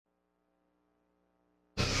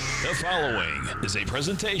The following is a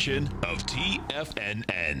presentation of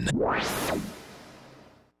TFNN.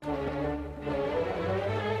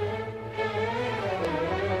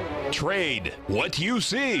 Trade what you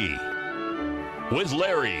see with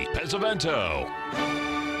Larry Pesavento.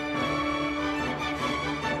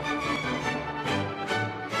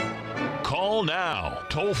 Call now,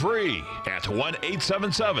 toll free at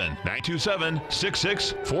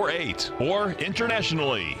 1-877-927-6648 or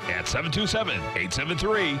internationally at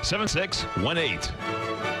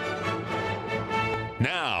 727-873-7618.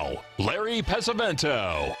 Now, Larry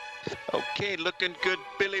Pesavento. Okay, looking good,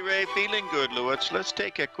 Billy Ray, feeling good, Lewis. Let's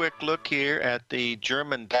take a quick look here at the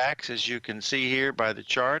German DAX. As you can see here by the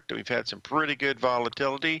chart, we've had some pretty good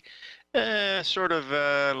volatility. Sort of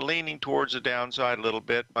leaning towards the downside a little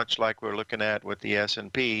bit, much like we're looking at with the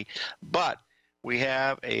S&P. But we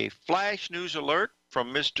have a flash news alert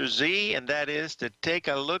from Mr. Z, and that is to take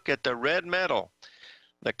a look at the red metal.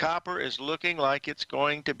 The copper is looking like it's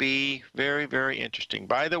going to be very, very interesting.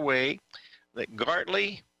 By the way, the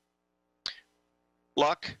Gartley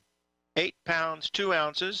Luck, 8 pounds, 2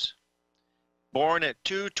 ounces, born at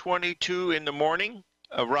 2:22 in the morning,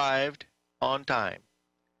 arrived on time.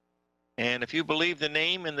 And if you believe the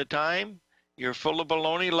name and the time, you're full of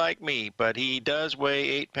baloney like me. But he does weigh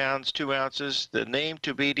 8 pounds, 2 ounces. The name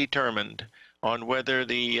to be determined on whether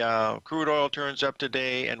the crude oil turns up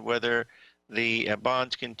today and whether the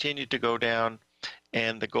bonds continue to go down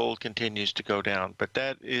and the gold continues to go down. But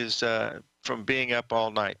that is from being up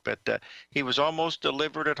all night. But he was almost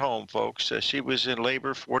delivered at home, folks. She was in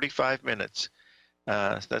labor 45 minutes.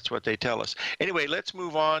 That's what they tell us. Anyway, let's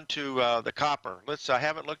move on to the copper. I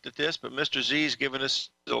haven't looked at this, but Mr. Z's given us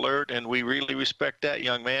the alert, and we really respect that,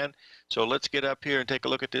 young man. So let's get up here and take a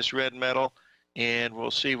look at this red metal, and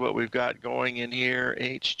we'll see what we've got going in here.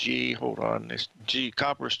 HG, hold on. This G,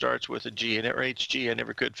 copper starts with a G, and or HG, I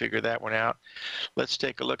never could figure that one out. Let's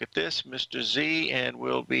take a look at this, Mr. Z, and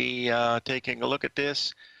we'll be taking a look at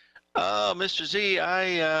this. Mr. Z,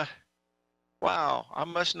 wow, I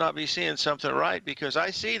must not be seeing something right because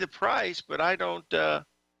I see the price, but I don't.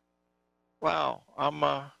 Wow, I'm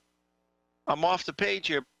off the page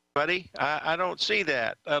here, buddy. I don't see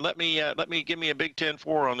that. Let me give me a big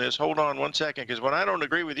 10-4 on this. Hold on one second, because when I don't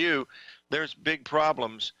agree with you, there's big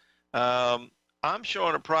problems. I'm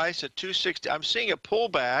showing a price at 260. I'm seeing a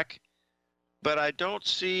pullback, but I don't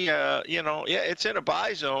see. Yeah, it's in a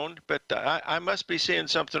buy zone, but I must be seeing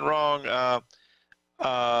something wrong.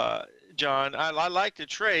 John, I like to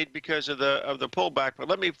trade because of the pullback, but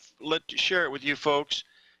let me share it with you folks.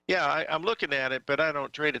 Yeah, I'm looking at it, but I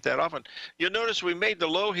don't trade it that often. You'll notice we made the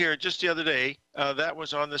low here just the other day. That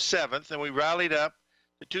was on the 7th, and we rallied up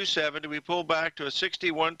to 270. We pulled back to a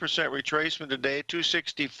 61% retracement today,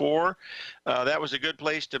 264. That was a good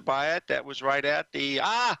place to buy it. That was right at the,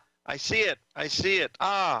 I see it. I see it.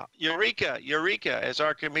 Eureka, eureka, as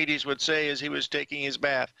Archimedes would say as he was taking his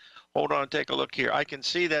bath. Hold on, take a look here. I can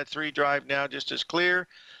see that 3 drive now just as clear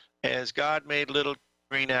as God made little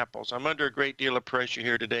green apples. I'm under a great deal of pressure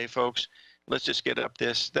here today, folks. Let's just get up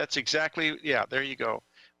this. That's exactly, yeah, there you go.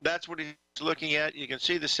 That's what he's looking at. You can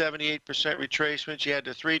see the 78% retracement. You had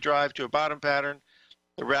the 3 drive to a bottom pattern,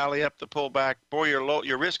 the rally up, the pullback. Boy,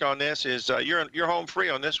 your risk on this is you're home free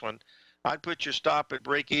on this one. I'd put your stop at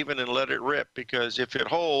break even and let it rip, because if it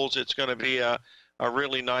holds, it's going to be a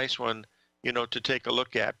really nice one, to take a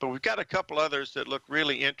look at. But we've got a couple others that look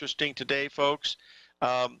really interesting today, folks.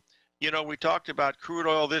 We talked about crude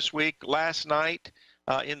oil this week. Last night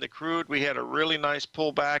in the crude, we had a really nice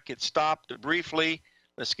pullback. It stopped briefly.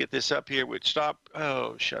 Let's get this up here. It stopped.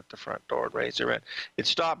 Oh, shut the front door, Razor. It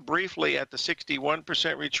stopped briefly at the 61%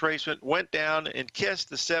 retracement, went down and kissed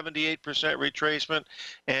the 78% retracement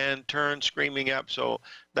and turned screaming up. So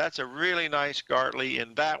that's a really nice Gartley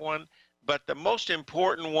in that one. But the most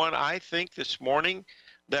important one, I think, this morning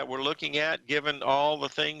that we're looking at, given all the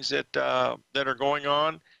things that are going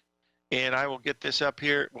on, and I will get this up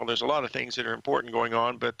here. Well, there's a lot of things that are important going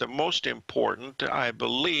on, but the most important, I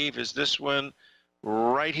believe, is this one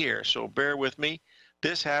right here. So bear with me.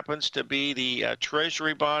 This happens to be the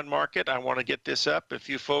Treasury bond market. I want to get this up. If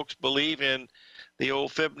you folks believe in the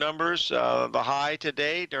old fib numbers, the high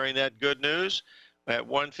today during that good news at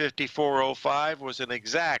 154.05 was an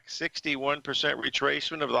exact 61%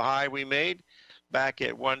 retracement of the high we made back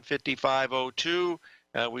at 155.02.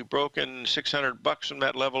 We've broken $600 from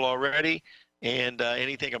that level already, and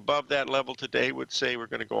anything above that level today would say we're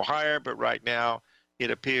going to go higher, but right now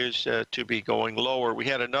it appears to be going lower. We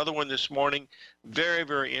had another one this morning, very,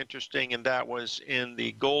 very interesting, and that was in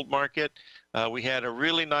the gold market. We had a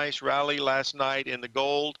really nice rally last night in the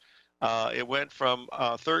gold. It went from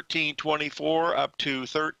 1324 up to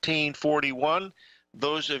 1341.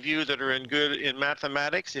 Those of you that are good in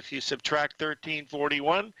mathematics, if you subtract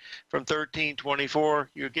 1341 from 1324,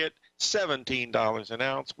 you get $17 an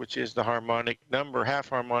ounce, which is the harmonic number, half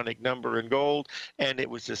harmonic number in gold, and it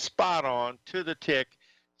was a spot on to the tick,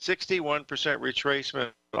 61%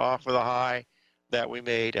 retracement off of the high that we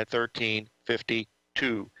made at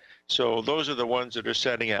 1352. So those are the ones that are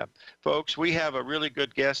setting up. Folks, we have a really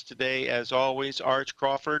good guest today, as always. Arch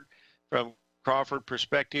Crawford from Crawford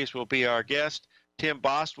Perspectives will be our guest. Tim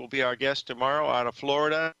Bost will be our guest tomorrow out of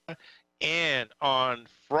Florida. And on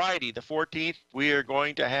Friday, the 14th, we are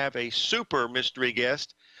going to have a super mystery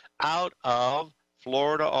guest out of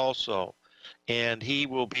Florida also. And he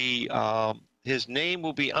will be, his name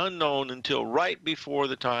will be unknown until right before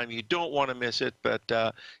the time. You don't want to miss it, but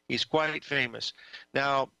he's quite famous.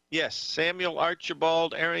 Now, yes, Samuel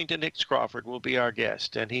Archibald Arrington Hicks Crawford will be our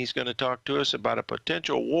guest, and he's going to talk to us about a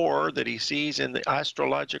potential war that he sees in the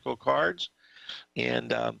astrological cards.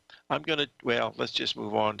 And I'm going to, well, let's just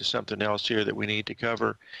move on to something else here that we need to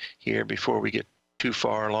cover here before we get too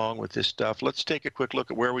far along with this stuff. Let's take a quick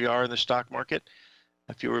look at where we are in the stock market.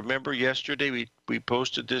 If you remember yesterday, we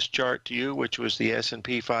posted this chart to you, which was the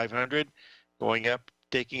S&P 500 going up,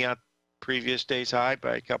 taking out previous day's high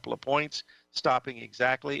by a couple of points, stopping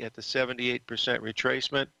exactly at the 78%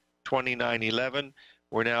 retracement, 29.11.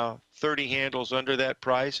 We're now 30 handles under that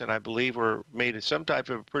price, and I believe we're made some type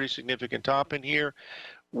of a pretty significant top in here.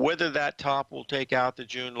 Whether that top will take out the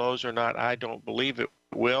June lows or not, I don't believe it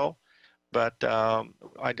will. But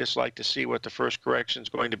I just like to see what the first correction is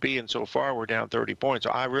going to be, and so far we're down 30 points.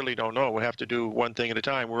 I really don't know. We have to do one thing at a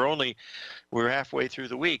time. We're halfway through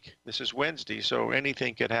the week. This is Wednesday, so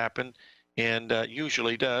anything could happen, and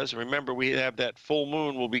usually does. Remember, we have that full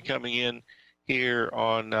moon will be coming in here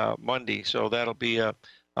on Monday, so that'll be a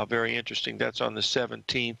very interesting. That's on the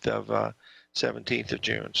 17th of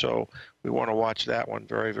June. So we want to watch that one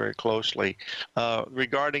very, very closely.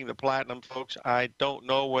 Regarding the platinum, folks, I don't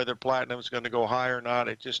know whether platinum is going to go high or not.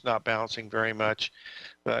 It's just not bouncing very much.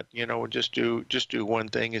 But you know, just do one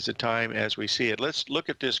thing at a time as we see it. Let's look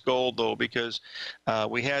at this gold though, because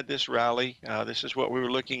we had this rally. This is what we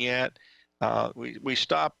were looking at. We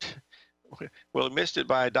stopped. Well, we missed it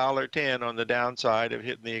by $1.10 on the downside of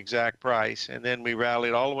hitting the exact price, and then we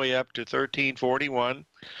rallied all the way up to 1341,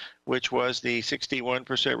 which was the 61%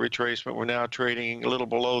 retracement. We're now trading a little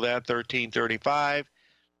below that, 1335,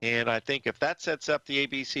 and I think if that sets up the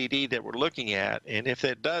ABCD that we're looking at, and if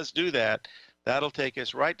it does do that, that'll take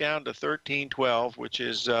us right down to 1312, which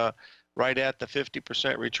is right at the 50%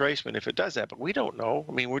 retracement if it does that. But we don't know.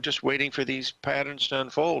 I mean, we're just waiting for these patterns to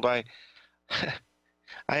unfold.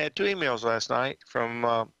 I had 2 emails last night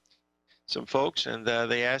from some folks, and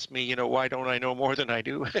they asked me, you know, why don't I know more than I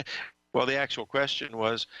do? Well, the actual question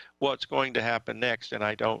was, what's going to happen next? And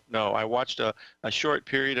I don't know. I watched a short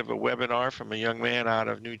period of a webinar from a young man out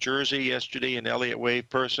of New Jersey yesterday, an Elliott Wave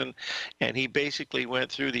person, and he basically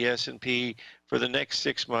went through the S&P for the next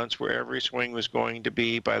 6 months where every swing was going to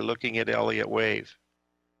be by looking at Elliott Wave.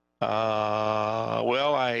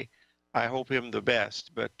 Well, I hope him the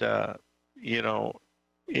best, but, you know,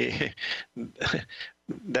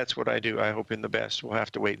 that's what I do. I hope in the best. We'll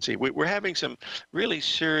have to wait and see. We're having some really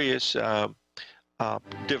serious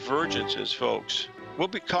divergences, folks. We'll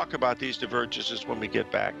talk about these divergences when we get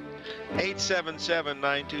back.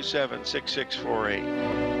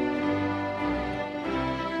 877-927-6648.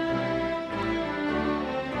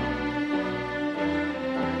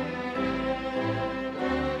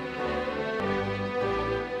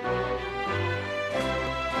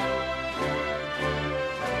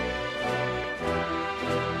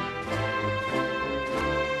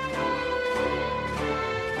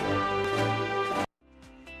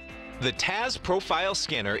 The TAS Profile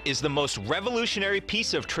Scanner is the most revolutionary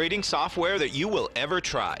piece of trading software that you will ever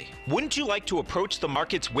try. Wouldn't you like to approach the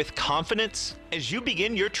markets with confidence? As you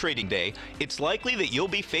begin your trading day, it's likely that you'll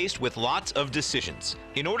be faced with lots of decisions.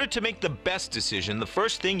 In order to make the best decision, the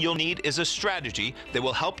first thing you'll need is a strategy that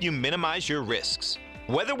will help you minimize your risks.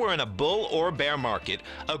 Whether we're in a bull or bear market,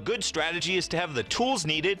 a good strategy is to have the tools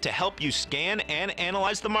needed to help you scan and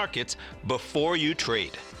analyze the markets before you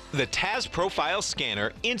trade. The TAS Profile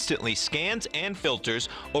Scanner instantly scans and filters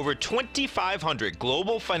over 2,500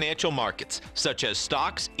 global financial markets, such as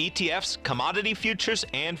stocks, ETFs, commodity futures,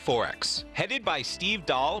 and Forex. Headed by Steve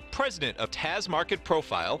Dahl, president of TAS Market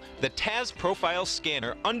Profile, the TAS Profile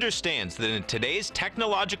Scanner understands that in today's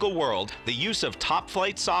technological world, the use of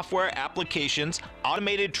top-flight software applications,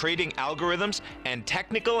 automated trading algorithms, and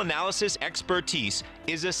technical analysis expertise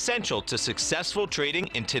is essential to successful trading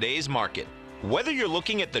in today's market. Whether you're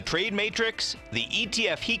looking at the trade matrix, the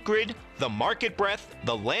ETF heat grid, the market breadth,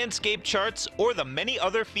 the landscape charts, or the many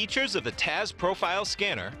other features of the TAS Profile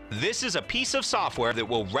Scanner, this is a piece of software that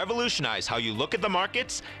will revolutionize how you look at the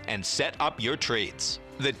markets and set up your trades.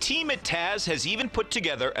 The team at TAS has even put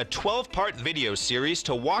together a 12-part video series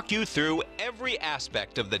to walk you through every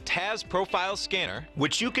aspect of the TAS Profile Scanner,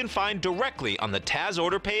 which you can find directly on the TAS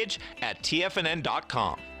order page at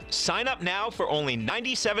TFNN.com. Sign up now for only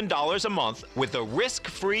 $97 a month with a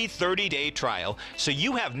risk-free 30-day trial, so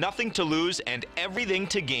you have nothing to lose and everything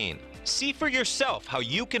to gain. See for yourself how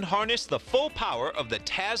you can harness the full power of the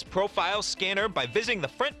TAS Profile Scanner by visiting the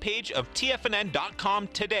front page of TFNN.com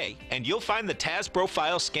today, and you'll find the TAS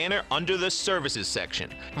Profile Scanner under the Services section.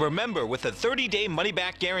 Remember, with a 30-day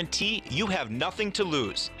money-back guarantee, you have nothing to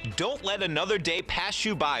lose. Don't let another day pass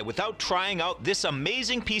you by without trying out this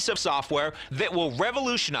amazing piece of software that will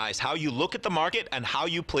revolutionize how you look at the market and how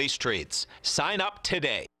you place trades. Sign up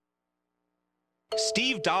today.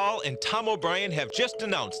 Steve Dahl and Tom O'Brien have just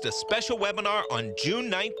announced a special webinar on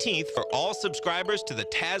June 19th for all subscribers to the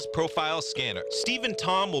TAS Profile Scanner. Steve and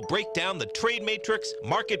Tom will break down the trade matrix,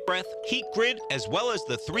 market breadth, heat grid, as well as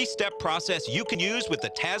the 3-step process you can use with the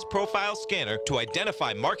TAS Profile Scanner to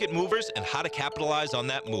identify market movers and how to capitalize on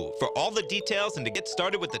that move. For all the details and to get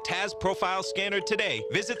started with the TAS Profile Scanner today,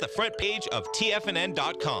 visit the front page of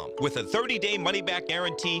TFNN.com. With a 30-day money-back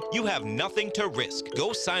guarantee, you have nothing to risk.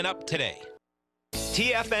 Go sign up today.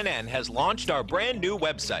 TFNN has launched our brand new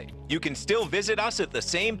website. You can still visit us at the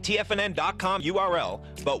same TFNN.com URL,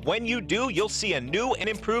 but when you do, you'll see a new and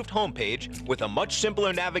improved homepage with a much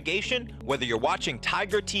simpler navigation, whether you're watching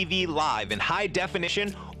Tiger TV live in high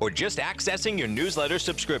definition or just accessing your newsletter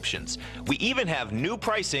subscriptions. We even have new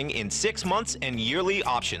pricing in 6 months and yearly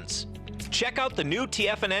options. Check out the new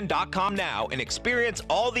TFNN.com now and experience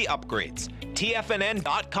all the upgrades.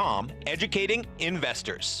 TFNN.com, educating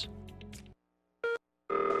investors.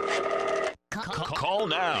 Call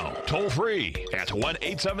now, toll free at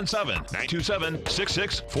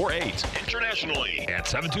 1-877-927-6648. Internationally at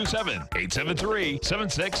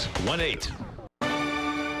 727-873-7618.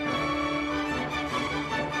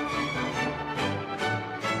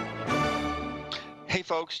 Hey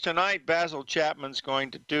folks, tonight Basil Chapman's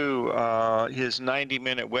going to do his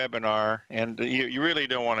 90-minute webinar, and you really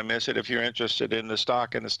don't want to miss it if you're interested in the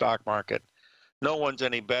stock and the stock market. No one's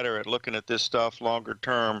any better at looking at this stuff longer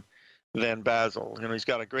term than Basil. You know, he's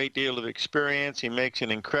got a great deal of experience. He makes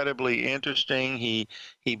it incredibly interesting. He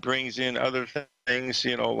brings in other things,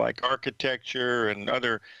 you know, like architecture and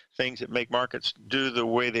other things that make markets do the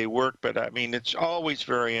way they work. But I mean, it's always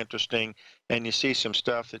very interesting, and you see some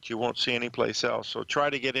stuff that you won't see anyplace else. So try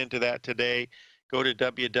to get into that today. Go to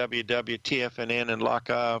www.tfnn and lock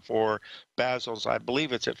for Basil's. I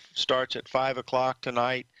believe starts at 5 o'clock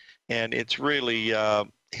tonight, and it's really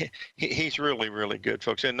he's really good,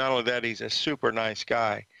 folks. And not only that, he's a super nice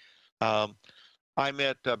guy. I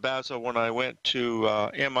met Basil when I went to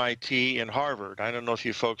MIT and Harvard. I don't know if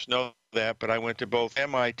you folks know that, but I went to both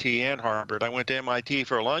MIT and Harvard. I went to MIT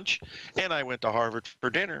for lunch, and I went to Harvard for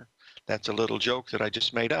dinner. That's a little joke that I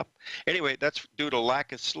just made up. Anyway, that's due to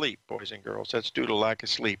lack of sleep, boys and girls. That's due to lack of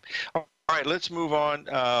sleep. All right, let's move on.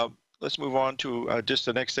 Let's move on to just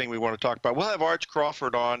the next thing we want to talk about. We'll have Arch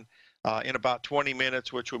Crawford on in about 20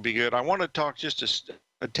 minutes, which will be good. I want to talk just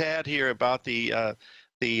a tad here about the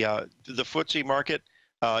FTSE market.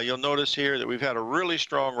 You'll notice here that we've had a really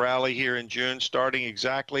strong rally here in June, starting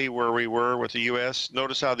exactly where we were with the U.S.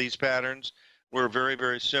 Notice how these patterns were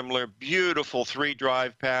very similar. Beautiful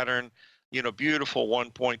 3-drive pattern. You know, beautiful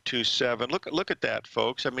 1.27. Look at that,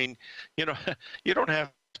 folks. I mean, you know, you don't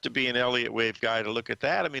have to be an Elliott wave guy to look at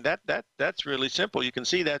that. I mean, that's really simple. You can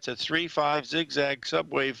see that's a 3-5 zigzag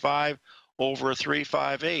subwave 5 over a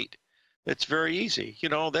 3-5-8. It's very easy. You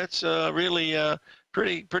know, that's really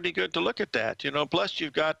pretty good to look at that. You know, plus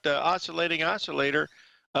you've got the oscillating oscillator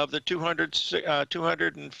of the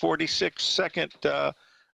 246 second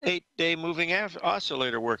 8-day moving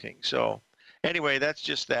oscillator working. So anyway, that's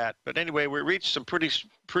just that. But anyway, we reached some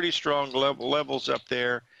pretty strong levels up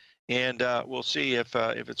there. And we'll see if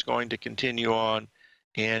it's going to continue on,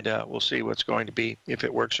 and we'll see what's going to be, if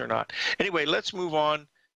it works or not. Anyway, let's move on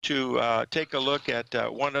to take a look at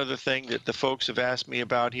one other thing that the folks have asked me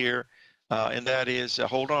about here, and that is,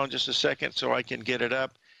 hold on just a second so I can get it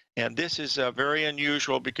up. And this is very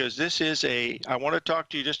unusual because this is I want to talk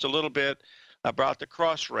to you just a little bit about the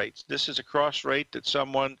cross rates. This is a cross rate that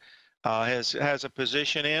someone has a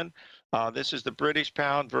position in. This is the British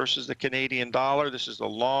pound versus the Canadian dollar. This is the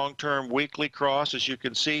long-term weekly cross. As you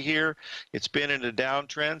can see here, it's been in a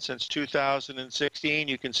downtrend since 2016.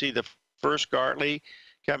 You can see the first Gartley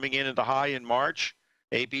coming in at the high in March.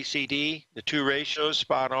 ABCD, the two ratios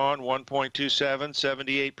spot on,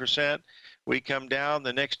 1.27, 78%. We come down,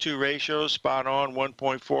 the next two ratios spot on,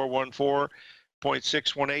 1.414,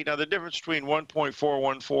 0.618. Now the difference between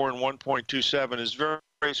 1.414 and 1.27 is very,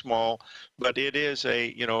 very small, but it is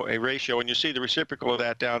a ratio, and you see the reciprocal of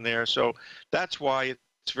that down there. So that's why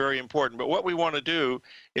it's very important. But what we want to do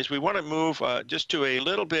is we want to move just to a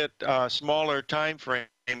little bit smaller time frame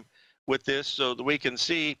with this, so that we can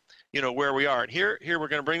see where we are. And here we're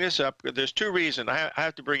going to bring this up. There's two reasons I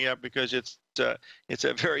have to bring it up, because it's a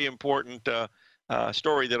very important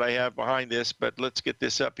story that I have behind this. But let's get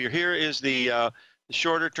this up here. Here is the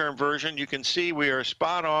shorter term version. You can see we are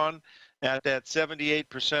spot on at that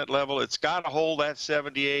 78% level. It's got to hold that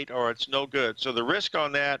 78 or it's no good. So the risk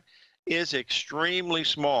on that is extremely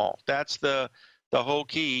small. That's the whole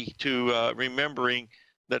key to remembering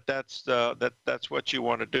that's what you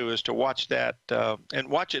want to do, is to watch that and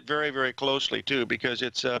watch it very, very closely too, because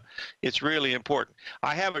it's really important.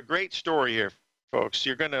 I have a great story here, folks.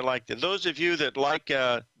 You're going to like it. Those of you that like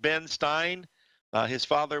Ben Stein, his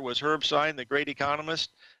father was Herb Stein, the great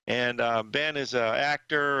economist, and Ben is an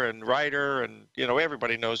actor and writer, and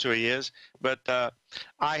everybody knows who he is. But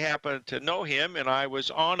I happen to know him, and I was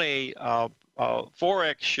on a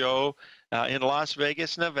Forex show in Las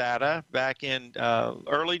Vegas, Nevada, back in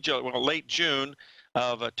late June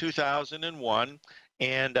of 2001,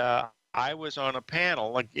 and I was on a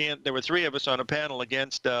panel. Again, there were three of us on a panel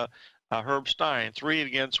against Herb Stein, 3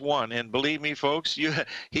 against 1. And believe me, folks,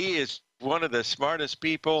 he is one of the smartest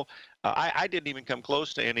people. I didn't even come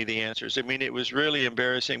close to any of the answers. I mean, it was really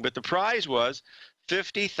embarrassing. But the prize was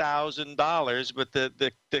 $50,000. But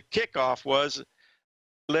the kickoff was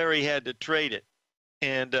Larry had to trade it,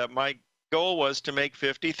 and my goal was to make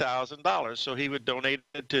 $50,000, so he would donate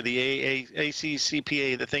it to the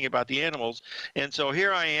ACCPA, the thing about the animals. And so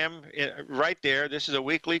here I am right there. This is a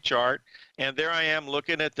weekly chart, and there I am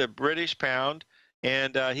looking at the British pound,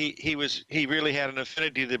 and he really had an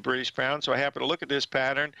affinity to the British pound. So I happened to look at this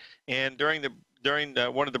pattern, and during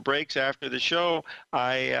one of the breaks after the show,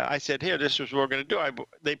 I said, here, this is what we're going to do.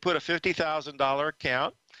 They put a $50,000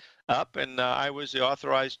 account up, and I was the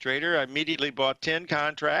authorized trader. I immediately bought 10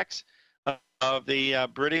 contracts of the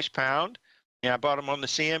British pound, and I bought them on the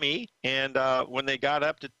CME. And when they got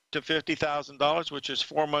up to $50,000, which is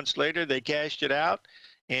 4 months later, they cashed it out,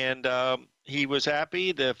 and he was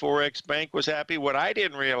happy. The Forex bank was happy. What I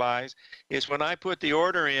didn't realize is when I put the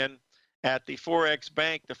order in at the Forex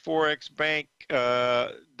bank,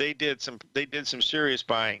 they did some serious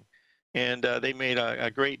buying, and they made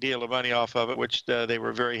a great deal of money off of it, which they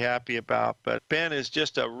were very happy about. But Ben is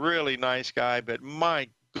just a really nice guy, but my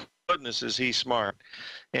goodness, is he smart.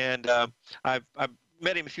 And I've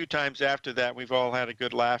met him a few times after that. We've all had a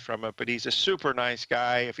good laugh from it, but he's a super nice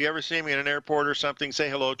guy. If you ever see him in an airport or something, say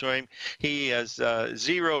hello to him. He has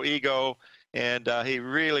zero ego, and he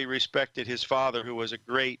really respected his father, who was a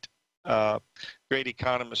great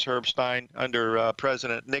economist, Herb Stein, under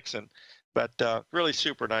President Nixon. But really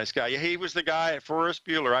super nice guy. Yeah, he was the guy at Forrest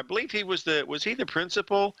Bueller. I believe he was he the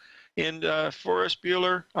principal in Forrest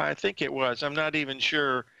Bueller? I think it was. I'm not even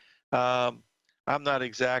sure. I'm not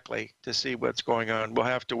exactly to see what's going on. We'll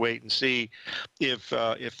have to wait and see if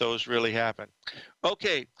those really happen.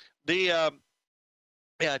 Okay, I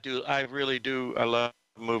really do. I love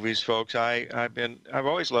movies, folks. I've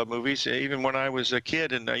always loved movies, even when I was a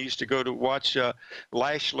kid, and I used to go to watch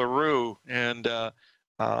Lash LaRue and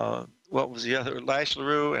what was the other? Lash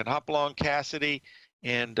LaRue and Hopalong Cassidy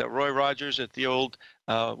and Roy Rogers at the old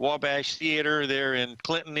Wabash Theater there in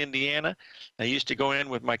Clinton, Indiana. I used to go in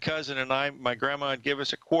with my cousin and my grandma would give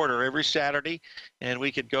us a quarter every Saturday, and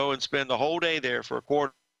we could go and spend the whole day there for a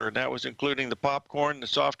quarter, and that was including the popcorn, the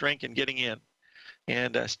soft drink, and getting in.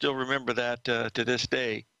 And I still remember that to this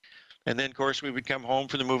day. And then, of course, we would come home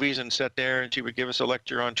from the movies and sit there, and she would give us a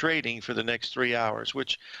lecture on trading for the next 3 hours,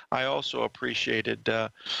 which I also appreciated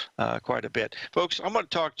quite a bit. Folks, I'm going to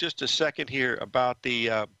talk just a second here about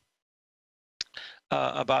the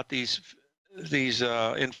about these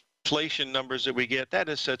inflation numbers that we get. That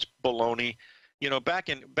is such baloney. You know, back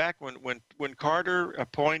when Carter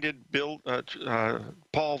appointed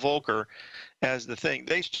Paul Volcker as the thing,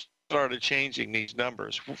 they started changing these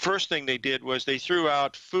numbers. First thing they did was they threw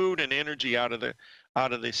out food and energy out of the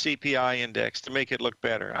CPI index to make it look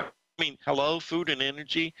better. I mean, hello, food and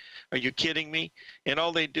energy? Are you kidding me? And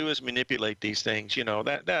all they do is manipulate these things. You know,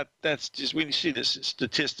 that's just, when you see this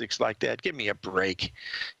statistics like that, give me a break.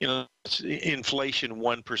 You know, it's inflation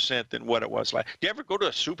 1% than what it was like. Do you ever go to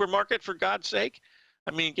a supermarket, for God's sake?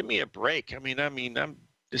 I mean, give me a break. I mean, I'm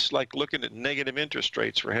It's like looking at negative interest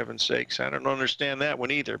rates, for heaven's sakes. I don't understand that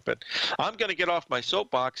one either. But I'm going to get off my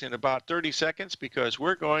soapbox in about 30 seconds because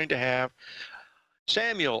we're going to have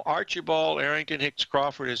Samuel Archibald Arrington Hicks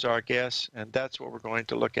Crawford is our guest, and that's what we're going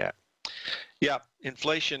to look at. Yeah,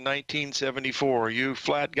 inflation 1974. You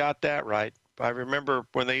flat got that right. I remember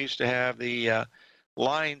when they used to have the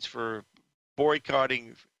lines for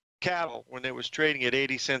boycotting cattle when it was trading at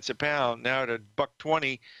 80 cents a pound, now at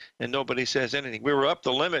 $1.20, and nobody says anything. We were up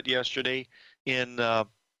the limit yesterday in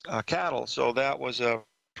cattle, so that was a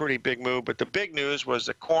pretty big move. But the big news was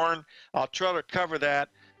the corn. I'll try to cover that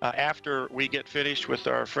after we get finished with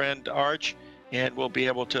our friend Arch, and we'll be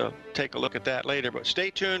able to take a look at that later. But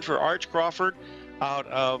stay tuned for Arch Crawford out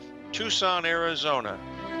of Tucson, Arizona.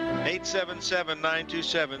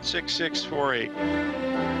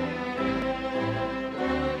 877-927-6648.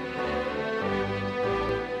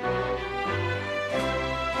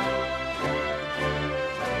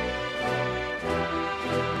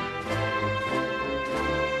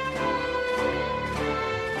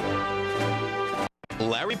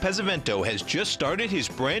 Larry Pesavento has just started his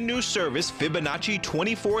brand new service, Fibonacci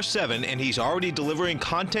 24/7, and he's already delivering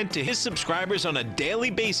content to his subscribers on a daily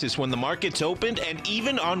basis when the market's opened and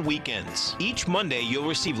even on weekends. Each Monday, you'll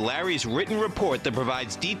receive Larry's written report that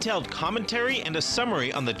provides detailed commentary and a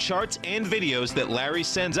summary on the charts and videos that Larry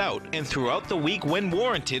sends out. And throughout the week, when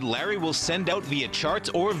warranted, Larry will send out via charts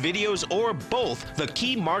or videos or both the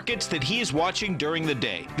key markets that he is watching during the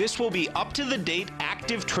day. This will be up-to-the-date,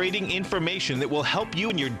 active trading information that will help you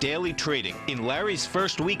in your daily trading. In Larry's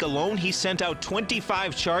first week alone, he sent out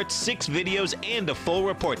 25 charts, 6 videos, and a full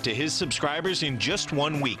report to his subscribers in just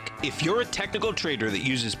 1 week. If you're a technical trader that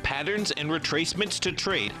uses patterns and retracements to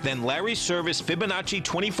trade, then Larry's service Fibonacci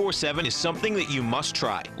 24/7 is something that you must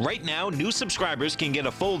try. Right now, new subscribers can get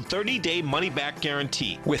a full 30-day money-back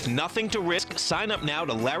guarantee. With nothing to risk, sign up now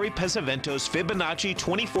to Larry Pesavento's Fibonacci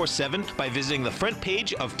 24/7 by visiting the front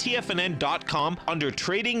page of TFNN.com under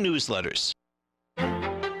Trading Newsletters.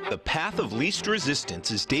 The Path of Least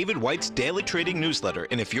Resistance is David White's daily trading newsletter,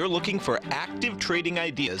 and if you're looking for active trading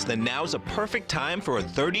ideas, then now's a perfect time for a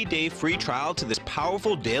 30-day free trial to this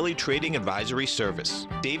powerful daily trading advisory service.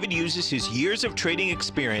 David uses his years of trading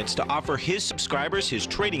experience to offer his subscribers his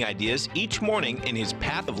trading ideas each morning in his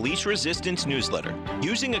Path of Least Resistance newsletter.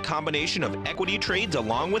 Using a combination of equity trades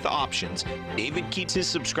along with options, David keeps his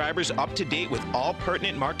subscribers up to date with all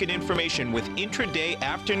pertinent market information with intraday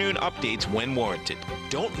afternoon updates when warranted.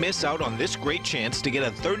 Don't miss out on this great chance to get a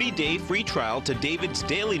 30-day free trial to David's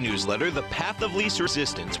daily newsletter, The Path of Least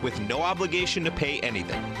Resistance, with no obligation to pay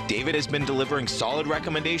anything. David has been delivering solid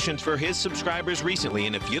recommendations for his subscribers recently,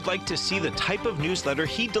 and if you'd like to see the type of newsletter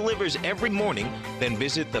he delivers every morning, then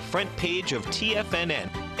visit the front page of TFNN,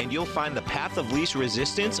 and you'll find The Path of Least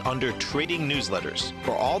Resistance under Trading Newsletters.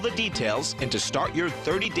 For all the details and to start your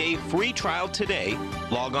 30-day free trial today,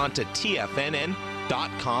 log on to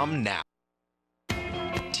TFNN.com now.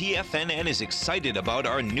 TFNN is excited about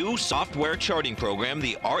our new software charting program,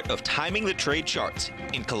 The Art of Timing the Trade Charts.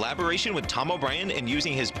 In collaboration with Tom O'Brien and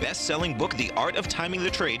using his best-selling book, The Art of Timing the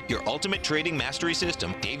Trade, Your Ultimate Trading Mastery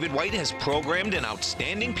System, David White has programmed an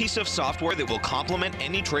outstanding piece of software that will complement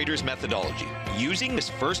any trader's methodology. Using this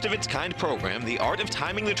first-of-its-kind program, The Art of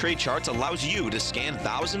Timing the Trade Charts allows you to scan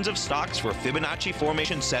thousands of stocks for Fibonacci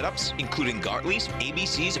formation setups, including Gartleys,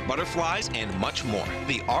 ABCs, butterflies, and much more.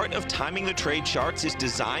 The Art of Timing the Trade Charts is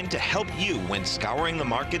designed to help you when scouring the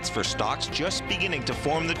markets for stocks just beginning to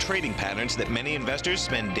form the trading patterns that many investors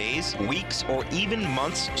spend days, weeks, or even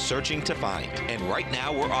months searching to find. And right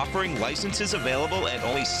now, we're offering licenses available at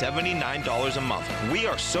only $79 a month. We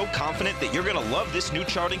are so confident that you're going to love this new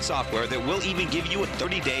charting software that will even give you a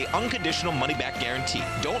 30-day unconditional money-back guarantee.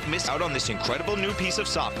 Don't miss out on this incredible new piece of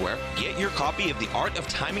software. Get your copy of The Art of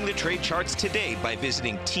Timing the Trade Charts today by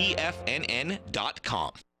visiting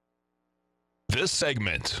TFNN.com. This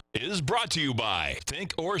segment is brought to you by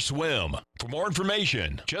Think or Swim. For more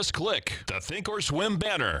information, just click the Think or Swim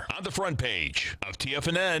banner on the front page of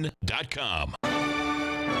TFNN.com.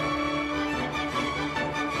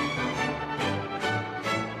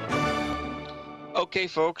 Okay,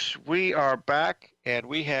 folks, we are back, and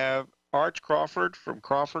we have Arch Crawford from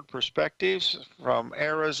Crawford Perspectives from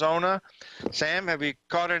Arizona. Sam, have you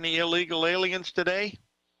caught any illegal aliens today?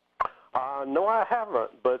 No, I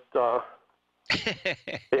haven't, but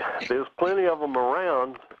there's plenty of them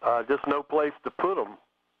around, just no place to put them.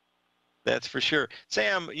 That's for sure.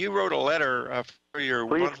 Sam, you wrote a letter for your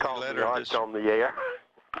Please monthly call letter. me Arch on the air.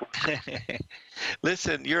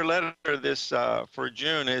 Listen, your letter this for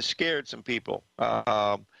June has scared some people.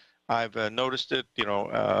 I've noticed it.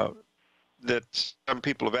 that some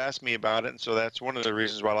people have asked me about it, and so that's one of the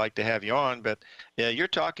reasons why I like to have you on. But yeah, you're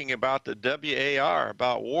talking about the WAR,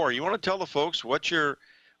 about war. You want to tell the folks what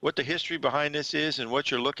the history behind this is and what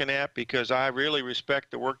you're looking at, because I really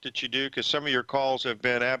respect the work that you do, because some of your calls have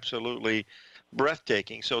been absolutely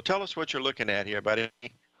breathtaking. So tell us what you're looking at here, buddy.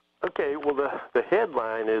 Okay, well, the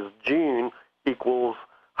headline is June equals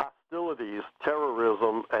hostilities,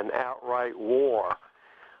 terrorism, and outright war.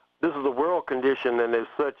 This is a world condition, and as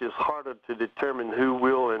such is harder to determine who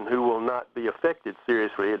will and who will not be affected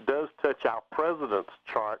seriously. It does touch our president's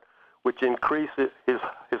chart, which increases his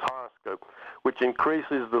horoscope, which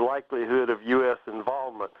increases the likelihood of U.S.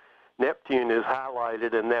 involvement. Neptune is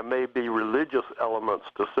highlighted, and there may be religious elements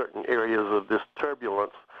to certain areas of this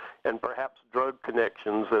turbulence, and perhaps drug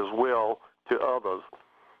connections as well to others.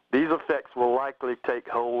 These effects will likely take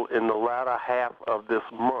hold in the latter half of this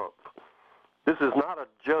month. This is not a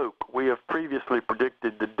joke. We have previously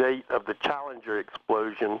predicted the date of the Challenger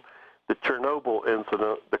explosion, the Chernobyl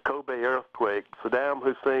incident, the Kobe earthquake, Saddam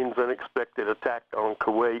Hussein's unexpected attack on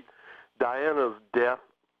Kuwait, Diana's death,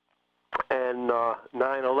 and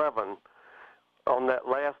 9/11. On that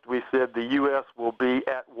last, we said the U.S. will be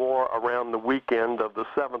at war around the weekend of the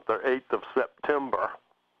 7th or 8th of September,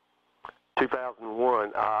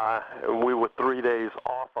 2001. And we were 3 days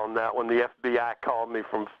off on that one. The FBI called me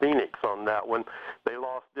from Phoenix on that one. They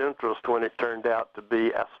lost interest when it turned out to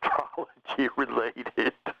be astrology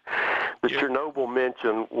related. The Chernobyl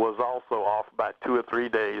mention was also off by 2 or 3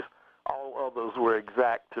 days. All others were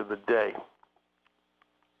exact to the day.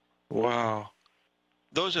 Wow.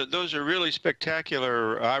 Those are really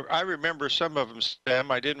spectacular. I remember some of them,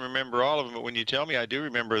 Sam. I didn't remember all of them, but when you tell me, I do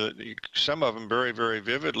remember some of them very, very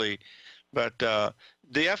vividly. But the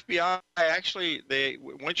FBI actually,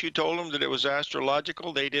 once you told them that it was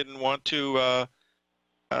astrological, they didn't want to,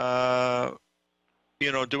 do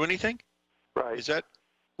anything. Right. Is that?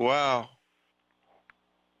 Wow.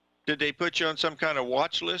 Did they put you on some kind of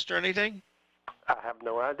watch list or anything? I have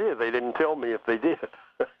no idea. They didn't tell me if they did.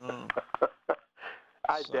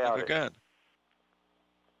 I doubt it. Gun.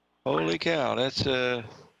 Holy cow!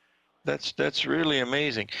 That's really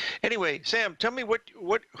amazing. Anyway, Sam, tell me who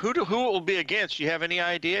it will be against. Do you have any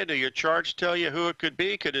idea? Do your charts tell you who it could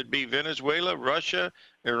be? Could it be Venezuela, Russia,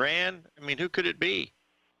 Iran? I mean, who could it be?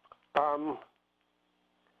 I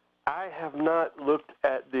have not looked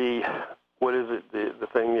at the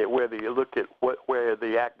thing where you look at where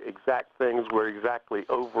the exact things were exactly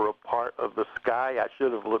over a part of the sky. I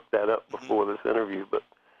should have looked that up before this interview, but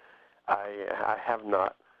I have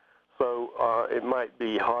not. So it might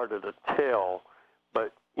be harder to tell,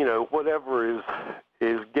 but whatever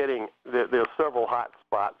is getting there are several hot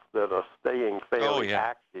spots that are staying fairly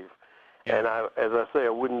active, and as I say, I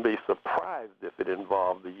wouldn't be surprised if it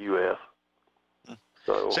involved the U.S.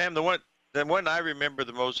 So Sam, the one I remember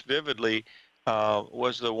the most vividly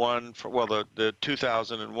was the one the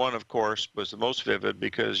 2001, of course, was the most vivid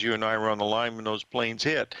because you and I were on the line when those planes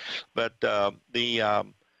hit. But the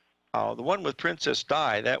one with Princess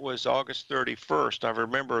Di, that was August 31st. I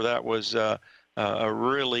remember that was a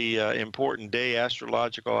really important day,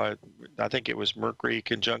 astrological. I think it was Mercury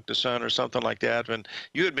conjunct the Sun or something like that. And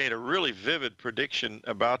you had made a really vivid prediction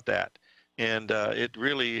about that. And it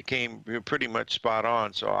really came pretty much spot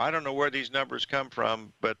on. So I don't know where these numbers come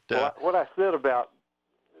from, but what I said about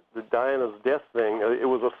the Diana's death thing, it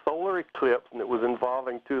was a solar eclipse, and it was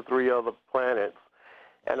involving 2 or 3 other planets.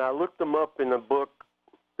 And I looked them up in a book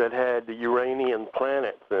that had the Uranian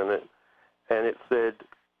planets in it, and it said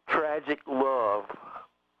tragic love,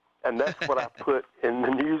 and that's what I put in the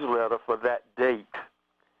newsletter for that date.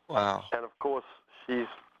 Wow! And of course, she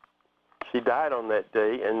died on that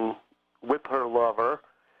day, and with her lover,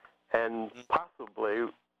 and possibly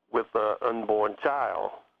with an unborn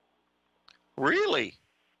child. Really?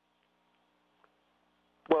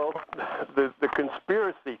 Well, the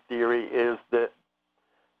conspiracy theory is that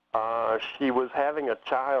she was having a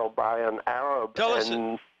child by an Arab,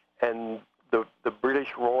 and the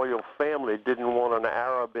British royal family didn't want an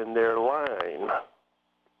Arab in their line.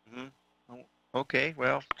 Mm-hmm. Okay,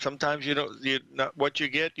 well, sometimes what you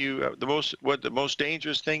get, the most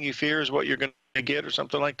dangerous thing you fear is what you're going to get, or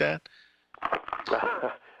something like that.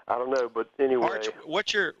 I don't know, but anyway. Arch,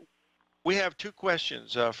 we have 2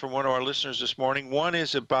 questions from one of our listeners this morning. One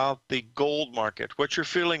is about the gold market. What's your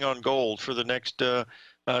feeling on gold for the next 2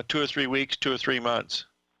 or 3 weeks, 2 or 3 months?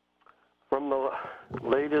 From the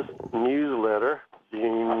latest newsletter,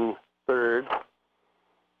 June 3rd,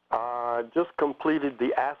 just completed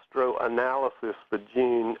the astro analysis for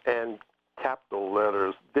June and capital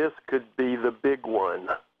letters. This could be the big one.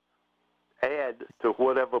 Add to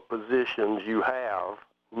whatever positions you have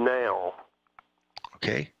now.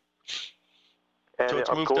 Okay. And So it's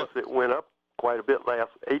of moved course, up. it went up quite a bit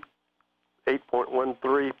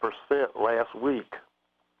 8.13% last week.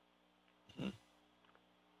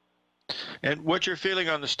 And what's your feeling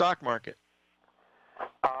on the stock market?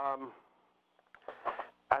 I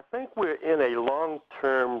think we're in a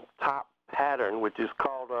long-term top pattern, which is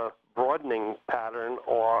called a broadening pattern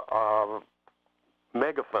or a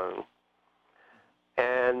megaphone.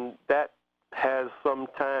 And that has some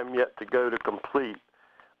time yet to go to complete.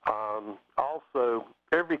 Also,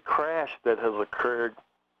 every crash that has occurred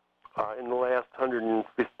in the last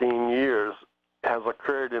 115 years has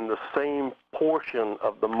occurred in the same portion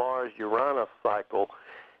of the Mars-Uranus cycle,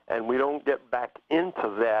 and we don't get back into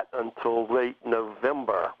that until late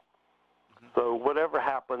November. So whatever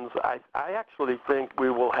happens, I actually think we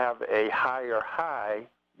will have a higher high,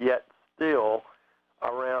 yet still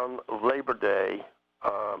around Labor Day,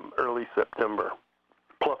 early September,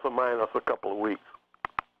 plus or minus a couple of weeks.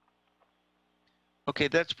 Okay,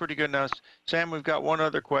 that's pretty good. Now, Sam, we've got one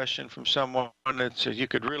other question from someone that says you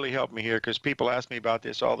could really help me here, because people ask me about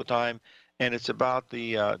this all the time, and it's about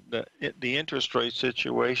the interest rate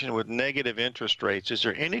situation with negative interest rates. Is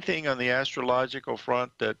there anything on the astrological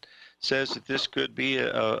front that says that this could be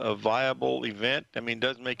a viable event? I mean, it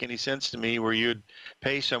doesn't make any sense to me where you'd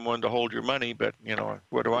pay someone to hold your money, but, you know,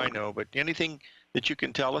 what do I know? But anything that you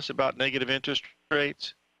can tell us about negative interest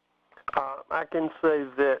rates? I can say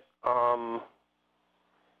that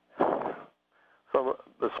some of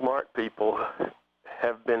the smart people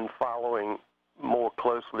have been following more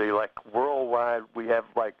closely. Like worldwide, we have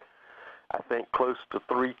I think close to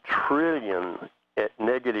 $3 trillion at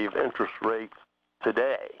negative interest rates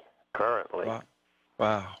today, currently.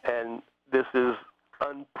 Wow. And this is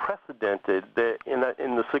unprecedented. That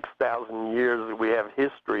in the 6,000 years that we have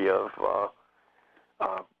history of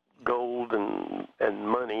gold and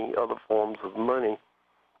money, other forms of money,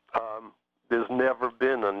 there's never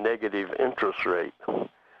been a negative interest rate.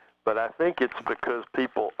 But I think it's because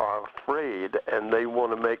people are afraid and they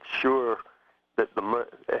want to make sure that the money,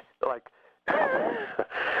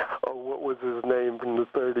 what was his name from the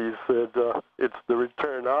 30s said, it's the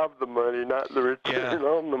return of the money, not the return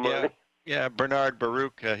on the money. Yeah, Bernard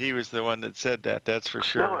Baruch, he was the one that said that, that's for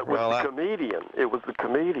sure. No, it was the comedian. It was the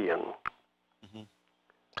comedian. Mm-hmm.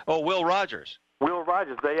 Oh, Will Rogers. Will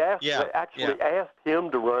Rogers. They actually asked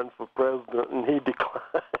him to run for president, and he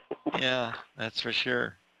declined. Yeah, that's for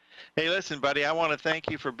sure. Hey, listen, buddy, I want to thank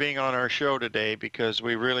you for being on our show today, because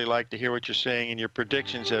we really like to hear what you're saying, and your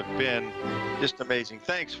predictions have been just amazing.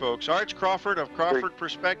 Thanks, folks. Arch Crawford of Crawford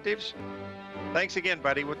Perspectives. Thanks again,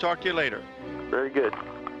 buddy. We'll talk to you later. Very good.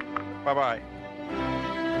 Bye-bye.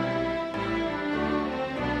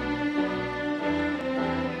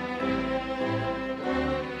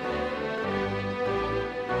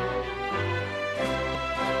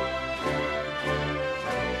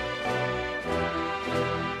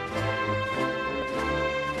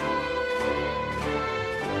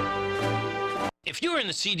 If you're in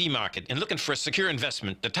the CD market and looking for a secure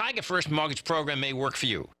investment, the Tiger First Mortgage Program may work for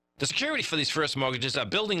you. The security for these first mortgages are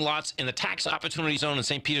building lots in the Tax Opportunity Zone in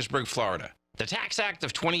St. Petersburg, Florida. The Tax Act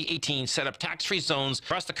of 2018 set up tax-free zones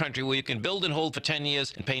across the country where you can build and hold for 10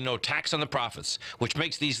 years and pay no tax on the profits, which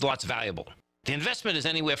makes these lots valuable. The investment is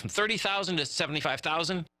anywhere from $30,000 to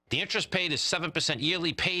 $75,000. The interest paid is 7%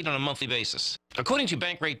 yearly, paid on a monthly basis. According to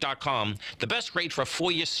Bankrate.com, the best rate for a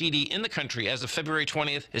 4-year CD in the country as of February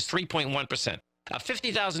 20th is 3.1%. A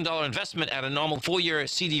 $50,000 investment at a normal 4-year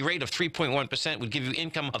CD rate of 3.1% would give you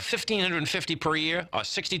income of $1,550 per year, or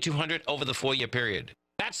 $6,200 over the 4-year period.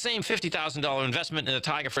 That same $50,000 investment in the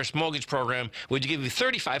Tiger First Mortgage Program would give you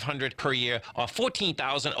 $3,500 per year, or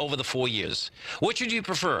 $14,000 over the 4 years. Which would you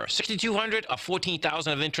prefer, $6,200 or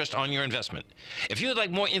 $14,000 of interest on your investment? If you would like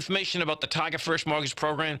more information about the Tiger First Mortgage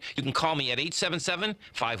Program, you can call me at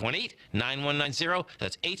 877-518-9190.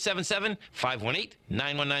 That's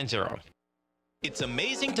 877-518-9190. It's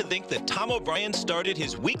amazing to think that Tom O'Brien started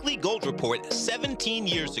his weekly gold report 17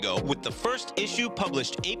 years ago, with the first issue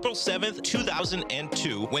published April 7th,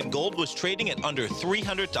 2002, when gold was trading at under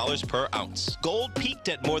 $300 per ounce. Gold peaked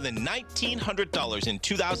at more than $1,900 in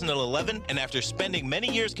 2011, and after spending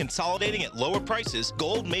many years consolidating at lower prices,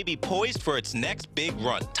 gold may be poised for its next big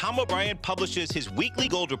run. Tom O'Brien publishes his weekly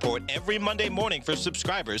gold report every Monday morning for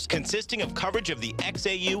subscribers, consisting of coverage of the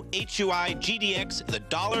XAU, HUI, GDX, the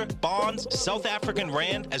dollar, bonds, South African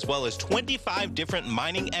rand, as well as 25 different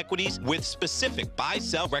mining equities with specific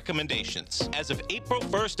buy-sell recommendations. As of April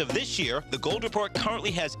 1st of this year, the Gold Report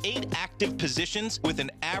currently has 8 active positions with an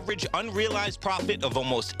average unrealized profit of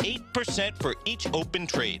almost 8% for each open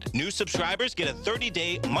trade. New subscribers get a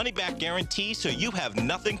 30-day money-back guarantee, so you have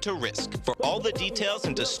nothing to risk. For all the details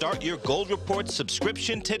and to start your Gold Report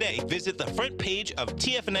subscription today, visit the front page of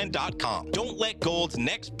TFNN.com. Don't let gold's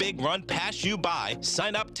next big run pass you by.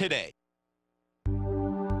 Sign up today.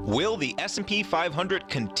 Will the S&P 500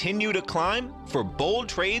 continue to climb? For bold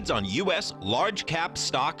trades on U.S. large-cap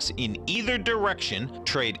stocks in either direction,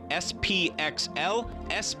 trade SPXL,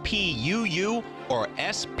 SPUU, or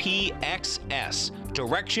SPXS.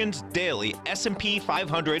 Directions Daily S&P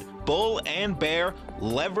 500 Bull and Bear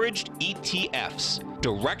Leveraged ETFs.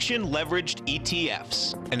 Direction Leveraged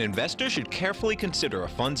ETFs. An investor should carefully consider a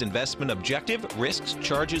fund's investment objective, risks,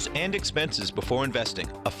 charges, and expenses before investing.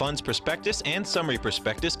 A fund's prospectus and summary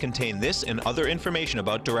prospectus contain this and other information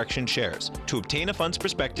about Direction shares. To obtain a fund's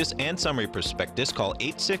prospectus and summary prospectus, call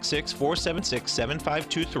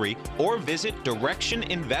 866-476-7523 or visit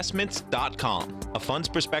directioninvestments.com. A fund's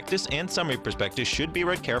prospectus and summary prospectus should be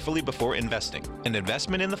read carefully before investing. An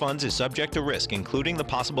investment in the funds is subject to risk, including the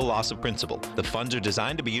possible loss of principal. The funds are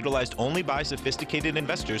designed to be utilized only by sophisticated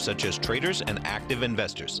investors such as traders and active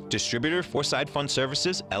investors. Distributor Foreside Fund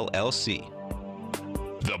Services, LLC.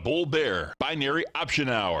 The Bull Bear Binary Option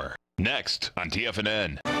Hour. Next on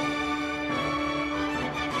TFNN.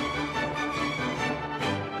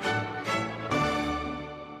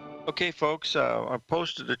 Okay, folks, I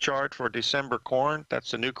posted a chart for December corn.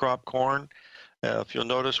 That's the new crop corn. If you'll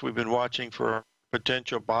notice, we've been watching for a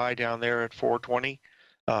potential buy down there at 420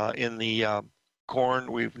 in the corn.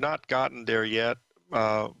 We've not gotten there yet.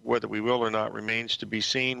 Whether we will or not remains to be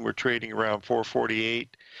seen. We're trading around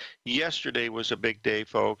 448. Yesterday was a big day,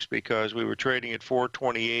 folks, because we were trading at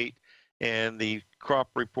 428 and the crop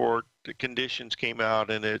report, the conditions came out,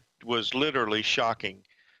 and it was literally shocking.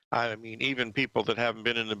 I mean, even people that haven't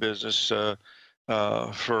been in the business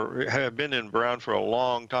have been around for a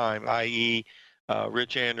long time, i.e.,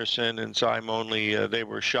 Rich Anderson and Cy Monley, they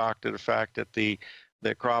were shocked at the fact that the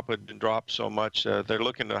crop had been dropped so much. They're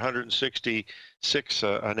looking at 166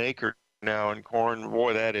 an acre now in corn.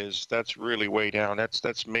 Boy, that's really way down.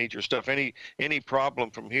 That's major stuff. Any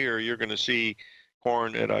problem from here, you're going to see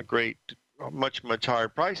corn at a much higher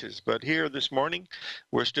prices. But here this morning,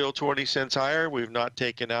 we're still 20 cents higher. We've not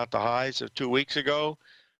taken out the highs of 2 weeks ago.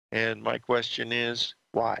 And my question is,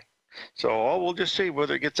 why? So we'll just see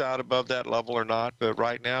whether it gets out above that level or not. But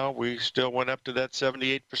right now, we still went up to that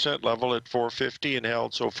 78% level at 450 and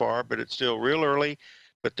held so far, but it's still real early.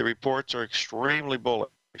 But the reports are extremely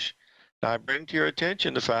bullish. Now, I bring to your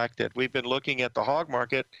attention the fact that we've been looking at the hog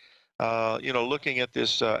market, looking at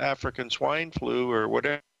this African swine flu or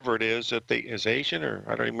whatever it is that is Asian, or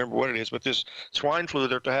I don't even remember what it is, but this swine flu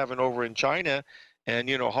that they're having over in China, and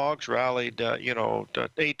hogs rallied to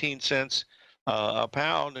 18 cents a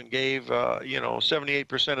pound and gave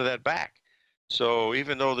 78% of that back. So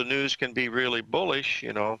even though the news can be really bullish,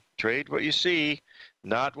 trade what you see,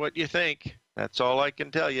 not what you think. That's all I can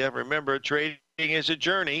tell you. Remember, trading is a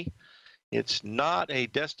journey. It's not a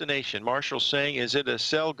destination. Marshall's saying, is it a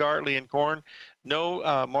sell Gartley and corn?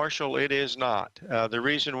 No, Marshall, it is not. The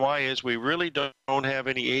reason why is we really don't have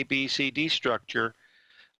any A, B, C, D structure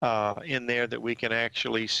in there that we can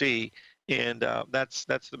actually see. And that's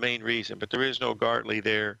the main reason. But there is no Gartley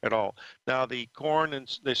there at all. Now, the corn and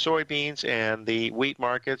the soybeans and the wheat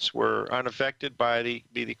markets were unaffected by the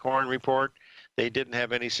corn report. They didn't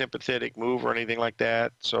have any sympathetic move or anything like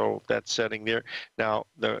that, so that's setting there. Now,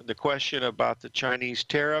 the question about the Chinese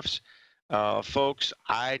tariffs, folks,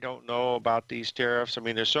 I don't know about these tariffs. I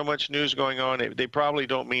mean, there's so much news going on. They probably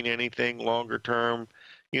don't mean anything longer term.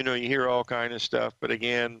 You hear all kind of stuff, but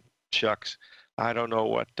again, shucks, I don't know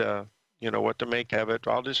what to make of it.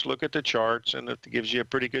 I'll just look at the charts, and if it gives you a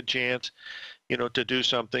pretty good chance, to do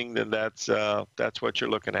something, then that's what you're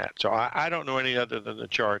looking at. So I don't know any other than the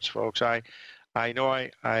charts, folks. I know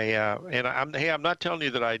I'm not telling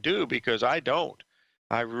you that I do, because I don't.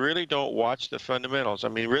 I really don't watch the fundamentals. I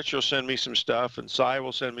mean, Rich will send me some stuff, and Cy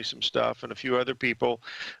will send me some stuff, and a few other people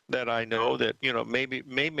that I know that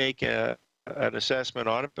may make an assessment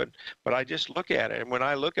on it, but I just look at it. And when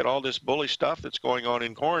I look at all this bullish stuff that's going on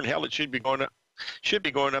in corn, hell, it should be going up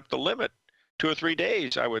the limit 2 or 3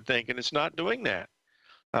 days, I would think, and it's not doing that.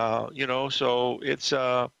 So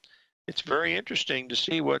it's very interesting to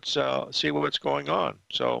see what's going on.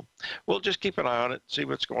 So we'll just keep an eye on it, see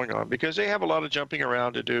what's going on, because they have a lot of jumping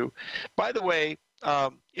around to do. By the way,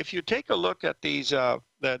 if you take a look at these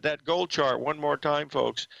that gold chart one more time,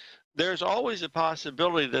 folks, there's always a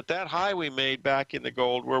possibility that that high we made back in the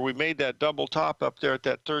gold, where we made that double top up there at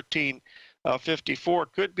that 1354,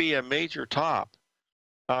 could be a major top,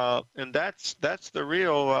 and that's the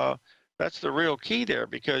real key there,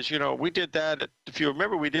 because we did that if you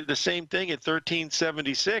remember, we did the same thing at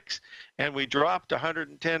 1376, and we dropped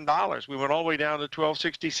 $110. We went all the way down to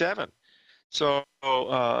 1267. So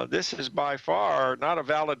this is by far not a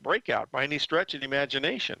valid breakout by any stretch of the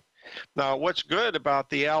imagination. Now, what's good about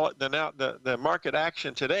the market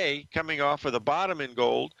action today, coming off of the bottom in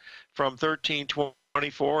gold from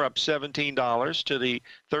 1324 up $17 to the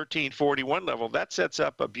 1341 level, that sets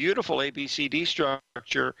up a beautiful ABCD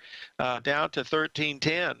structure down to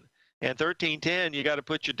 1310. And 1310, you got to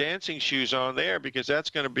put your dancing shoes on there, because that's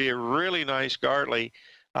going to be a really nice Gartley,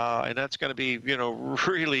 and that's going to be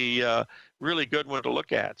really good one to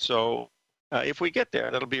look at. So if we get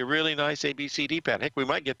there, that'll be a really nice ABCD pattern. Heck, we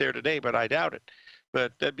might get there today, but I doubt it.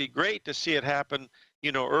 But that'd be great to see it happen,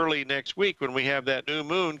 early next week when we have that new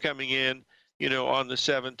moon coming in, on the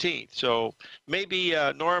 17th. So maybe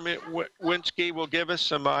Norm Winsky will give us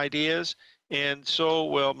some ideas, and so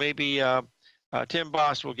will maybe Tim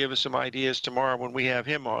Boss will give us some ideas tomorrow when we have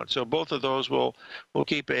him on. So both of those we'll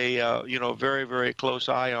keep a very, very close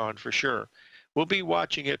eye on for sure. We'll be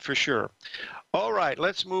watching it for sure. All right,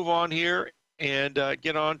 let's move on here and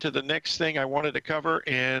get on to the next thing I wanted to cover,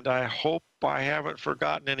 and I hope I haven't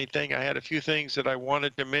forgotten anything. I had a few things that I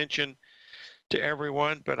wanted to mention to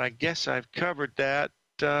everyone, but I guess I've covered that.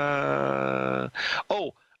 The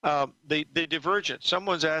divergence.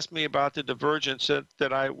 Someone's asked me about the divergence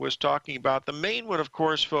that I was talking about. The main one, of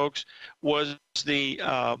course, folks, was the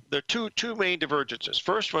two main divergences.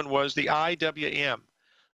 First one was the IWM.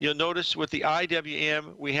 You'll notice with the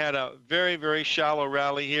IWM, we had a very, very shallow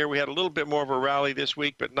rally here. We had a little bit more of a rally this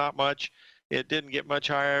week, but not much. It didn't get much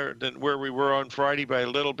higher than where we were on Friday by a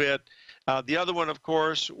little bit. The other one, of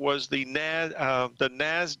course, was the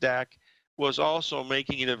NASDAQ was also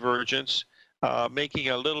making a divergence, making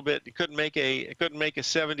a little bit. It couldn't make a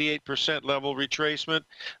 78% level retracement.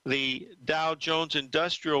 The Dow Jones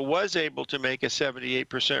Industrial was able to make a 78%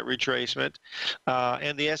 retracement,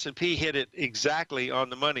 and the S&P hit it exactly on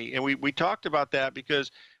the money. And we talked about that, because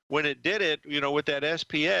when it did it, with that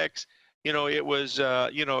SPX, it was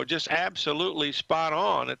just absolutely spot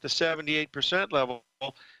on at the 78% level,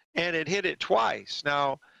 and it hit it twice.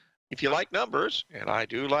 Now, if you like numbers, and I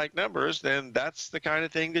do like numbers, then that's the kind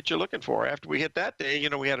of thing that you're looking for. After we hit that day,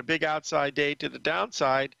 we had a big outside day to the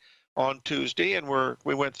downside on Tuesday, and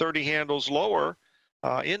we went 30 handles lower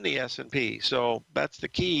in the S&P. So that's the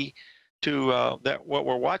key to that what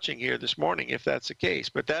we're watching here this morning, if that's the case.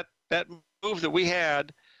 But that move that we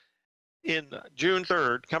had in June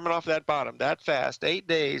 3rd, coming off that bottom that fast, 8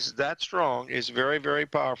 days, that strong, is very, very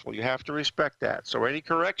powerful. You have to respect that. So any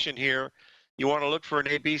correction here, you want to look for an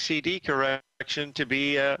ABCD correction to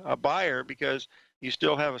be a buyer, because you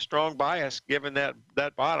still have a strong bias given that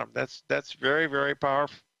bottom. That's very, very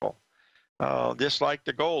powerful. Just like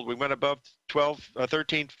the gold, we went above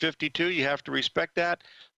 1352. You have to respect that.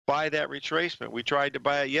 Buy that retracement. We tried to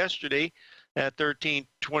buy it yesterday at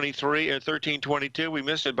 1323 or 1322. We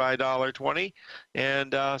missed it by $1.20,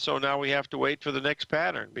 and so now we have to wait for the next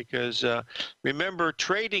pattern, because remember,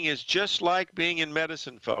 trading is just like being in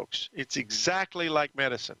medicine, folks. It's exactly like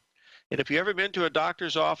medicine. And if you've ever been to a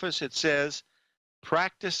doctor's office, it says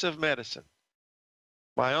practice of medicine.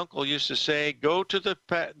 My uncle used to say, go to the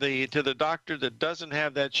doctor that doesn't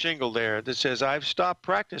have that shingle there that says, I've stopped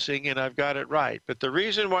practicing and I've got it right. But the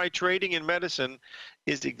reason why trading in medicine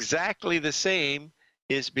is exactly the same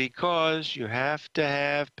is because you have to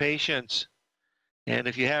have patience. And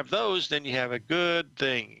if you have those, then you have a good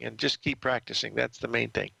thing. And just keep practicing. That's the main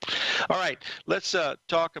thing. All right, let's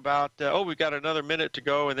talk about, we've got another minute to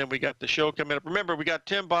go, and then we got the show coming up. Remember, we got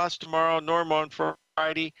Tim Boss tomorrow, Norm on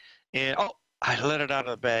Friday, and I let it out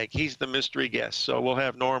of the bag. He's the mystery guest. So we'll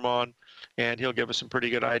have Norm on, and he'll give us some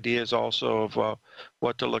pretty good ideas also of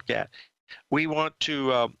what to look at. We want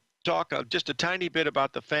to talk just a tiny bit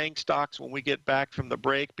about the FANG stocks when we get back from the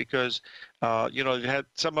break, because,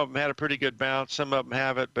 some of them had a pretty good bounce, some of them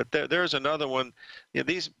haven't. But there's another one.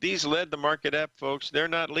 These led the market up, folks. They're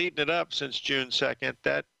not leading it up since June 2nd.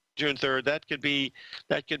 June 3rd, that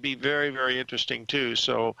could be very, very interesting too.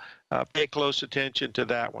 So pay close attention to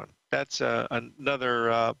that one. That's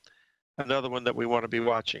another one that we want to be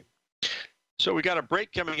watching. So we got a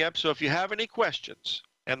break coming up. So if you have any questions,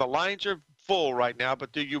 and the lines are full right now,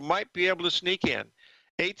 but you might be able to sneak in.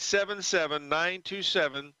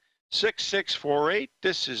 877-927-6648.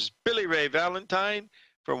 This is Billy Ray Valentine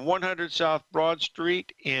from 100 South Broad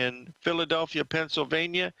Street in Philadelphia,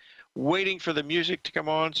 Pennsylvania. waiting for the music to come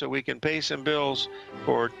on so we can pay some bills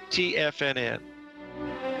for TFNN.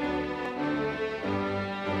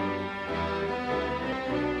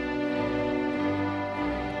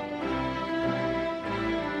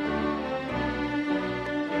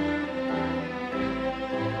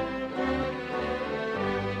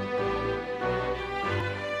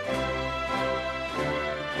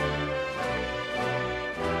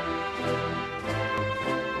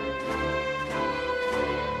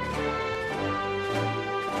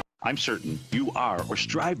 I'm certain you are or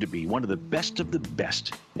strive to be one of the best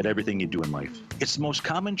at everything you do in life. It's the most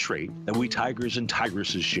common trait that we tigers and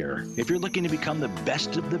tigresses share. If you're looking to become the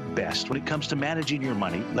best of the best when it comes to managing your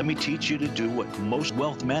money, let me teach you to do what most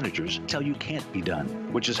wealth managers tell you can't be done,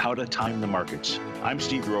 which is how to time the markets. I'm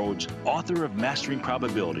Steve Rhodes, author of Mastering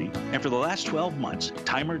Probability, and for the last 12 months,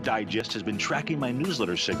 Timer Digest has been tracking my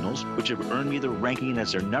newsletter signals, which have earned me the ranking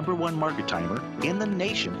as their #1 market timer in the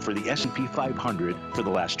nation for the S&P 500 for the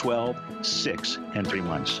last 12, 6, and 3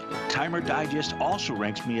 months. Timer Digest also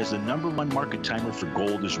ranks me as the #1 market timer for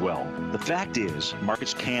gold as well. The fact is,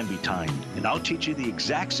 markets can be timed, and I'll teach you the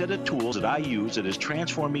exact set of tools that I use that has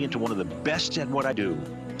transformed me into one of the best at what I do.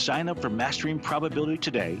 Sign up for Mastering Probability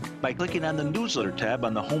today by clicking on the newsletter tab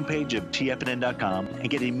on the homepage of TFNN.com and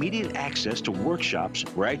get immediate access to workshops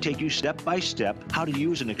where I take you step by step how to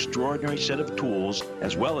use an extraordinary set of tools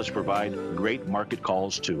as well as provide great market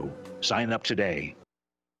calls too. Sign up today.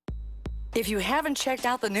 If you haven't checked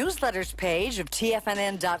out the newsletters page of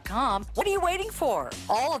TFNN.com, what are you waiting for?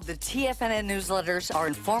 All of the TFNN newsletters are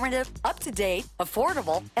informative, up-to-date,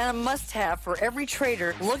 affordable, and a must-have for every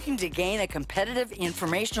trader looking to gain a competitive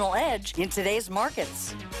informational edge in today's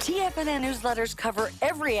markets. TFNN newsletters cover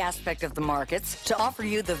every aspect of the markets to offer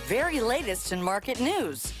you the very latest in market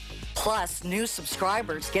news. Plus, new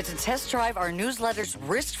subscribers get to test drive our newsletters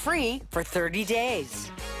risk-free for 30 days.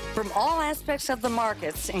 From all aspects of the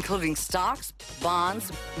markets, including stocks,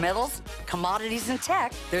 bonds, metals, commodities, and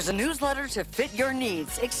tech, there's a newsletter to fit your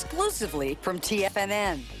needs exclusively from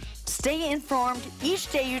TFNN. Stay informed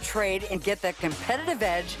each day you trade and get that competitive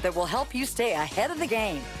edge that will help you stay ahead of the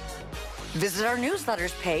game. Visit our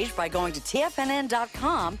newsletters page by going to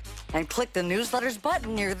TFNN.com and click the newsletters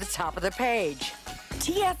button near the top of the page.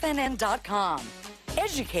 TFNN.com,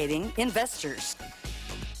 educating investors.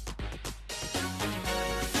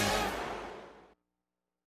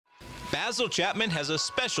 Basil Chapman has a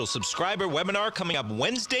special subscriber webinar coming up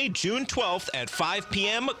Wednesday, June 12th at 5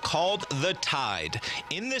 p.m. called The Tide.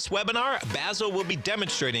 In this webinar, Basil will be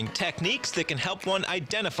demonstrating techniques that can help one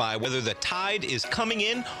identify whether the tide is coming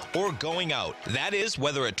in or going out. That is,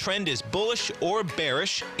 whether a trend is bullish or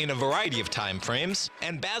bearish in a variety of time frames.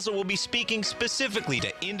 And Basil will be speaking specifically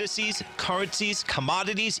to indices, currencies,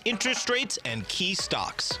 commodities, interest rates, and key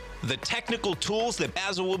stocks. The technical tools that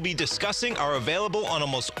Basil will be discussing are available on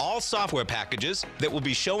almost all software packages that will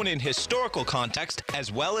be shown in historical context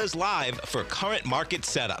as well as live for current market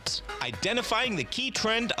setups. Identifying the key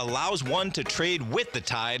trend allows one to trade with the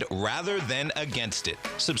tide rather than against it.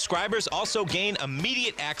 Subscribers also gain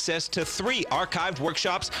immediate access to 3 archived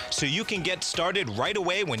workshops so you can get started right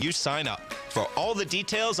away when you sign up. For all the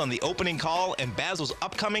details on the opening call and Basil's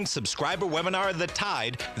upcoming subscriber webinar, The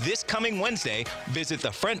Tide, this coming Wednesday, visit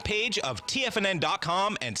the front page of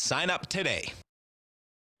TFNN.com and sign up today.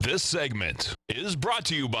 This segment is brought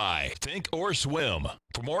to you by Think or Swim.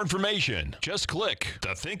 For more information, just click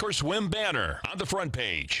the Think or Swim banner on the front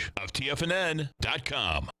page of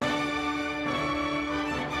TFNN.com.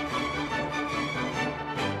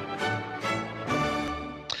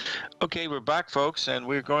 Okay, we're back, folks, and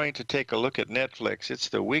we're going to take a look at Netflix. It's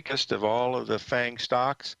the weakest of all of the FANG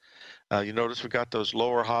stocks. You notice we got those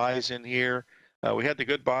lower highs in here. We had the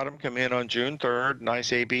good bottom come in on June 3rd, nice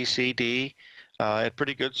ABCD. Had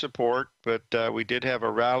pretty good support, but we did have a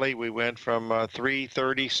rally. We went from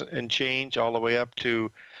 330 and change all the way up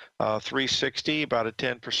to 360, about a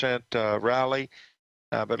 10% rally.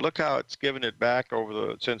 But look how it's given it back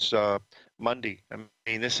over since Monday. I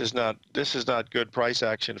mean, this is not good price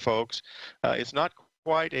action, folks. It's not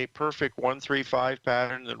quite a perfect 135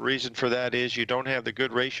 pattern. The reason for that is you don't have the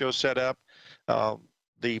good ratio set up.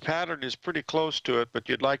 The pattern is pretty close to it, but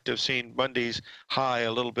you'd like to have seen Monday's high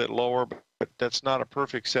a little bit lower, but that's not a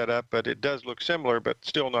perfect setup, but it does look similar, but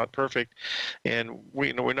still not perfect. And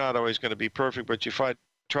we're not always going to be perfect, but you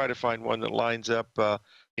try to find one that lines up the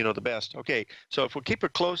best. Okay, so if we keep a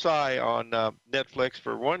close eye on Netflix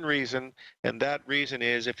for one reason, and that reason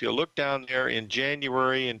is if you look down there in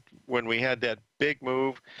January and when we had that big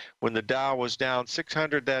move, when the Dow was down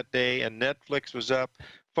 600 that day and Netflix was up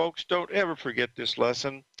folks, don't ever forget this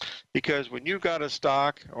lesson, because when you've got a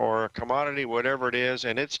stock or a commodity, whatever it is,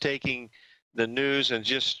 and it's taking the news and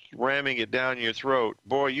just ramming it down your throat,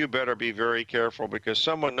 boy, you better be very careful, because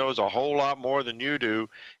someone knows a whole lot more than you do,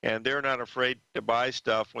 and they're not afraid to buy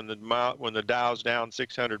stuff when the Dow's down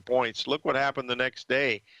 600 points. Look what happened the next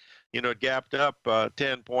day. You know, it gapped up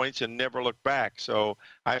 10 points and never looked back. So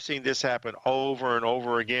I've seen this happen over and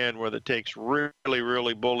over again, where it takes really,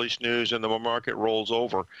 really bullish news and the market rolls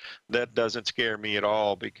over. That doesn't scare me at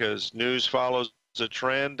all, because news follows a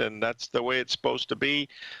trend, and that's the way it's supposed to be.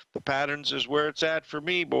 The patterns is where it's at for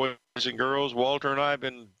me, boys and girls. Walter and I have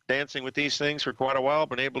been dancing with these things for quite a while,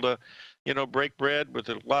 been able to, you know, break bread with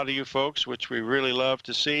a lot of you folks, which we really love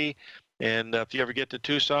to see. And if you ever get to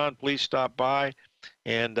Tucson, please stop by.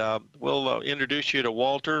 And we'll introduce you to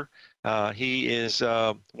Walter. He is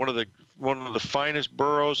one of the finest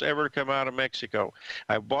burros ever to come out of Mexico.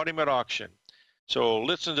 I bought him at auction. So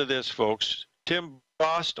listen to this, folks. Tim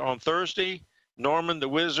Bost on Thursday, Norman the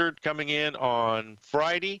Wizard coming in on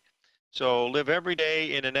Friday. So live every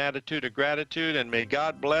day in an attitude of gratitude, and may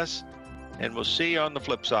God bless, and we'll see you on the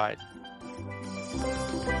flip side.